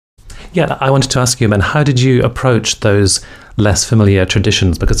Yeah, I wanted to ask you, man, how did you approach those less familiar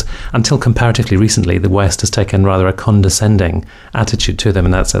traditions? Because until comparatively recently, the West has taken rather a condescending attitude to them,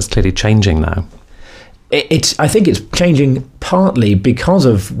 and that's clearly changing now. I think it's changing partly because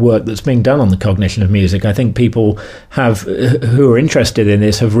of work that's being done on the cognition of music. I think people who are interested in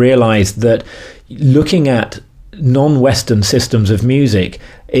this have realized that looking at non-Western systems of music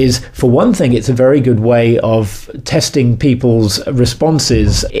is, for one thing, it's a very good way of testing people's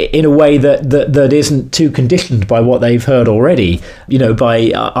responses in a way that isn't too conditioned by what they've heard already,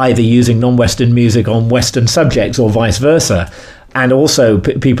 by either using non-Western music on Western subjects or vice versa. And also,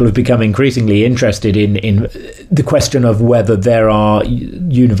 people have become increasingly interested in the question of whether there are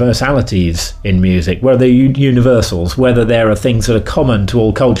universalities in music, whether they're universals, whether there are things that are common to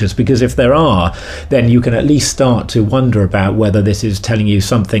all cultures. Because if there are, then you can at least start to wonder about whether this is telling you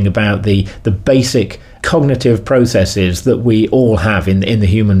something about the basic cognitive processes that we all have in the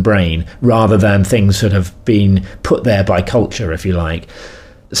human brain, rather than things that have been put there by culture, if you like.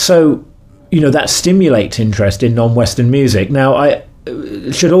 So, that stimulates interest in non-Western music. Now, I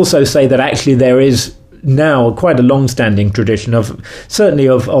should also say that actually there is now quite a long-standing tradition of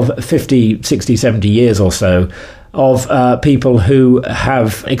 50, 60, 70 years or so of people who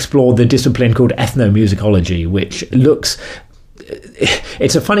have explored the discipline called ethnomusicology, which looks...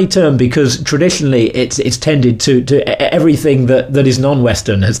 It's a funny term because traditionally it's tended to everything that is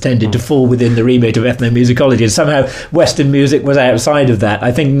non-Western has tended to fall within the remit of ethnomusicology, and somehow Western music was outside of that.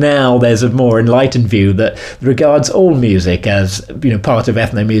 I think now there's a more enlightened view that regards all music as part of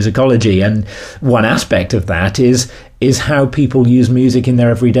ethnomusicology, and one aspect of that is how people use music in their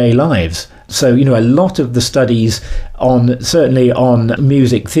everyday lives. So, a lot of the studies certainly on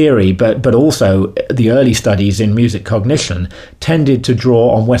music theory, but also the early studies in music cognition tended to draw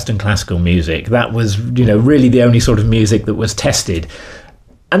on Western classical music. That was, really the only sort of music that was tested.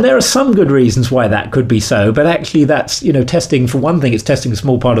 And there are some good reasons why that could be so, but actually that's, testing, for one thing, it's testing a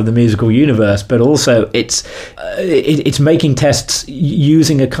small part of the musical universe, but also it's making tests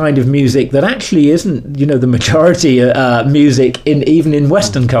using a kind of music that actually isn't, the majority music even in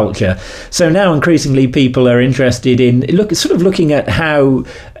Western culture. So now increasingly people are interested in looking at how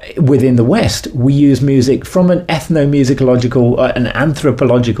within the West we use music from an ethnomusicological, an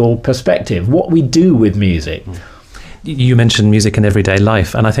anthropological perspective, what we do with music. You mentioned music in everyday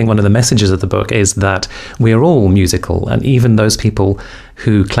life, and I think one of the messages of the book is that we are all musical, and even those people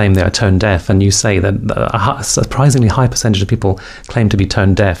who claim they are tone deaf, and you say that a surprisingly high percentage of people claim to be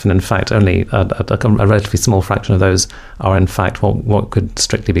tone deaf, and in fact only a relatively small fraction of those are in fact what could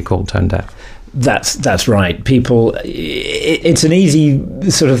strictly be called tone deaf. That's right. People, it's an easy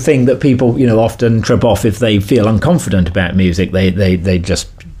sort of thing that people often trip off if they feel unconfident about music. They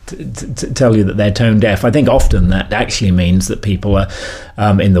just tell you that they're tone deaf. I think often that actually means that people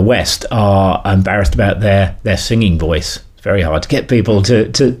in the West are embarrassed about their singing voice. It's very hard to get people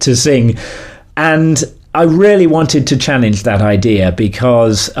to sing, and I really wanted to challenge that idea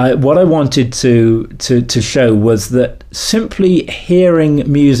because what I wanted to show was that simply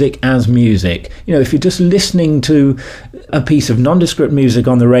hearing music as music, if you're just listening to a piece of nondescript music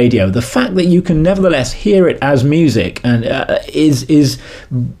on the radio, the fact that you can nevertheless hear it as music and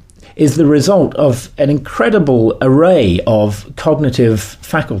is the result of an incredible array of cognitive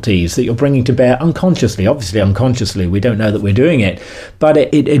faculties that you're bringing to bear unconsciously. Obviously, unconsciously, we don't know that we're doing it, but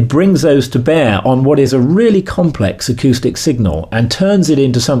it brings those to bear on what is a really complex acoustic signal and turns it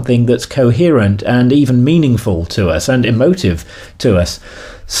into something that's coherent and even meaningful to us and emotive to us.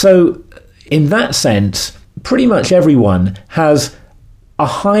 So, in that sense, pretty much everyone has a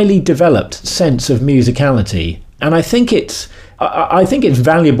highly developed sense of musicality, and I think it's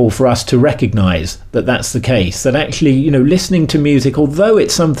valuable for us to recognise that that's the case, that actually, listening to music, although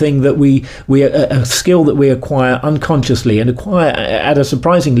it's something that a skill that we acquire unconsciously and acquire at a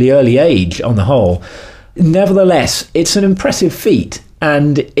surprisingly early age on the whole, nevertheless, it's an impressive feat,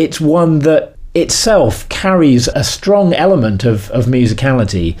 and it's one that itself carries a strong element of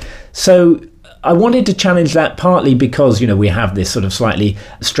musicality. So I wanted to challenge that partly because, we have this sort of slightly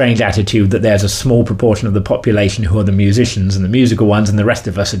strange attitude that there's a small proportion of the population who are the musicians and the musical ones, and the rest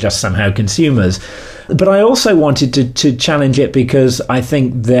of us are just somehow consumers. But I also wanted to challenge it because I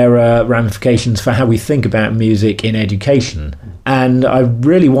think there are ramifications for how we think about music in education. And I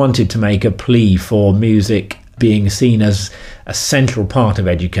really wanted to make a plea for music being seen as a central part of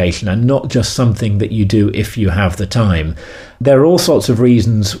education and not just something that you do if you have the time. There are all sorts of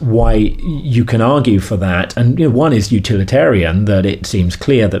reasons why you can argue for that. And one is utilitarian, that it seems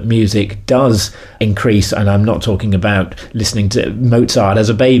clear that music does increase, and I'm not talking about listening to Mozart as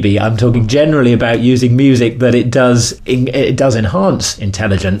a baby, I'm talking generally about using music, that it does enhance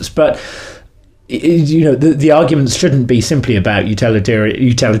intelligence. But the arguments shouldn't be simply about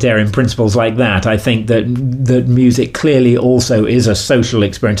utilitarian principles like that. I think that music clearly also is a social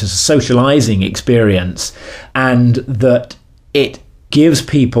experience, it's a socializing experience, and that it gives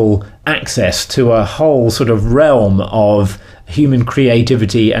people access to a whole sort of realm of human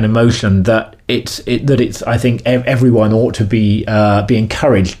creativity and emotion that it's I think everyone ought to be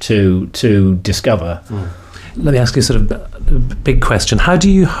encouraged to discover. Let me ask you sort of a big question. How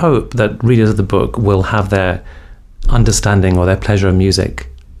do you hope that readers of the book will have their understanding or their pleasure of music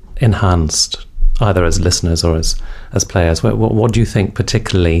enhanced, either as listeners or as players? What do you think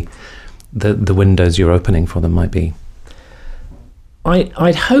particularly the windows you're opening for them might be?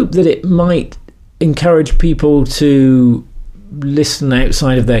 I'd hope that it might encourage people to listen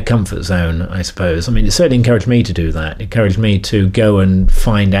outside of their comfort zone, I suppose. I mean, it certainly encouraged me to do that. It encouraged me to go and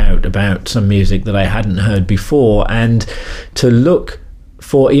find out about some music that I hadn't heard before, and to look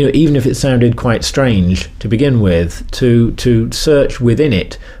for, even if it sounded quite strange to begin with, to search within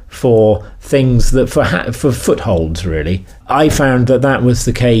it for things that for footholds, really. I found that was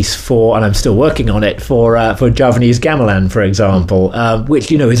the case for, and I'm still working on it, for Javanese gamelan, for example,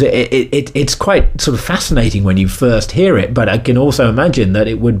 which it's quite sort of fascinating when you first hear it, but I can also imagine that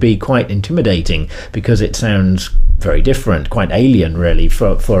it would be quite intimidating because it sounds very different, quite alien, really,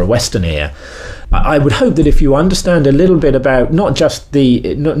 for a Western ear. I would hope that if you understand a little bit about not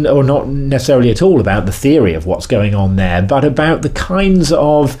necessarily at all about the theory of what's going on there, but about the kinds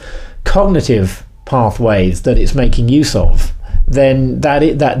of cognitive pathways that it's making use of, then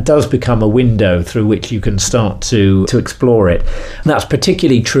that does become a window through which you can start to explore it. And that's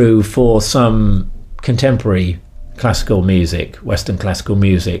particularly true for some contemporary classical music, Western classical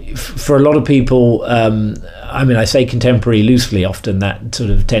music. For a lot of people, I say contemporary loosely, often that sort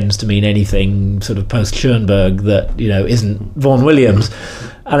of tends to mean anything sort of post-Schoenberg that, isn't Vaughan Williams.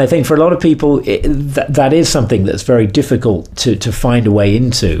 And I think for a lot of people, that is something that's very difficult to find a way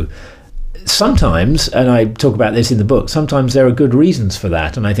into. Sometimes, and I talk about this in the book, sometimes there are good reasons for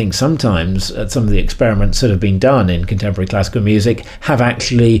that. And I think sometimes some of the experiments that have been done in contemporary classical music have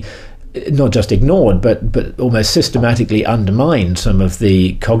actually not just ignored, but almost systematically undermined some of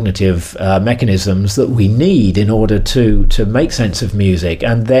the cognitive mechanisms that we need in order to make sense of music.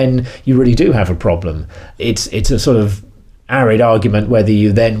 And then you really do have a problem. It's a sort of arid argument whether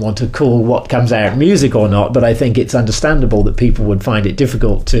you then want to call what comes out music or not, but I think it's understandable that people would find it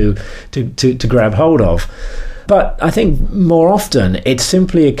difficult to grab hold of. But I think more often it's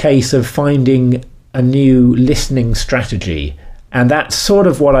simply a case of finding a new listening strategy. And that's sort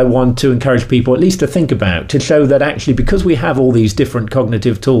of what I want to encourage people at least to think about, to show that actually, because we have all these different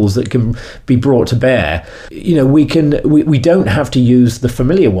cognitive tools that can be brought to bear, we don't have to use the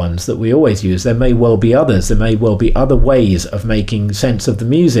familiar ones that we always use. There may well be others. There may well be other ways of making sense of the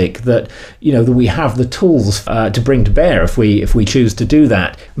music that we have the tools to bring to bear if we choose to do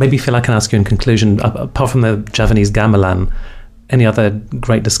that. Maybe, Phil, I can ask you in conclusion, apart from the Javanese gamelan, any other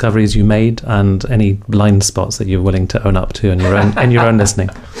great discoveries you made, and any blind spots that you're willing to own up to in your own listening?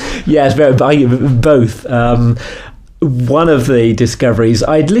 Yes, both. One of the discoveries,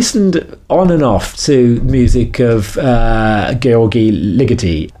 I'd listened on and off to music of Georgi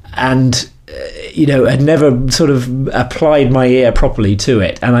Ligeti, and had never sort of applied my ear properly to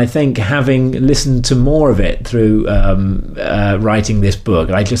it. And I think having listened to more of it through writing this book,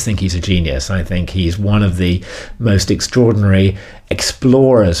 I just think he's a genius. I think he's one of the most extraordinary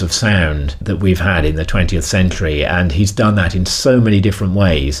explorers of sound that we've had in the 20th century, and he's done that in so many different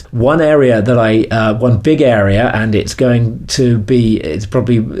ways. One big area, and it's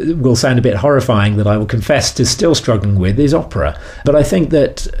probably will sound a bit horrifying that I will confess to still struggling with, is opera. But I think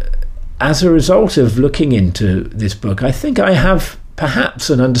that as a result of looking into this book, I think I have perhaps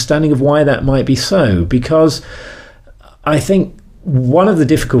an understanding of why that might be so, because I think one of the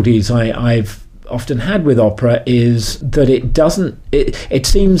difficulties I've often had with opera is that it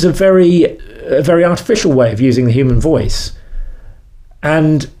seems a very artificial way of using the human voice.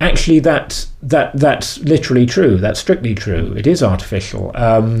 And actually that's literally true. That's strictly true. It is artificial.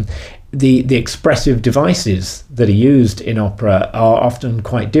 The expressive devices that are used in opera are often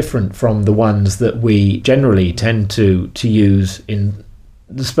quite different from the ones that we generally tend to use in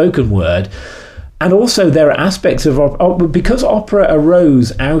the spoken word. And also there are aspects of because opera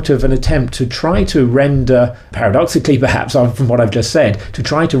arose out of an attempt to try to render, paradoxically perhaps from what I've just said, to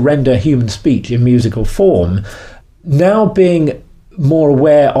try to render human speech in musical form, now being more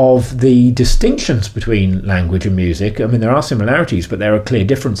aware of the distinctions between language and music. I mean, there are similarities, but there are clear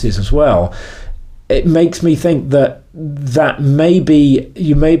differences as well. It makes me think that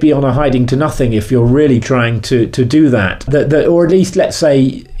you may be on a hiding to nothing if you're really trying to do that. Or at least, let's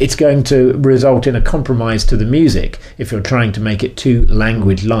say, it's going to result in a compromise to the music if you're trying to make it too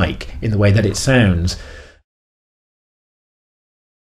language-like in the way that it sounds.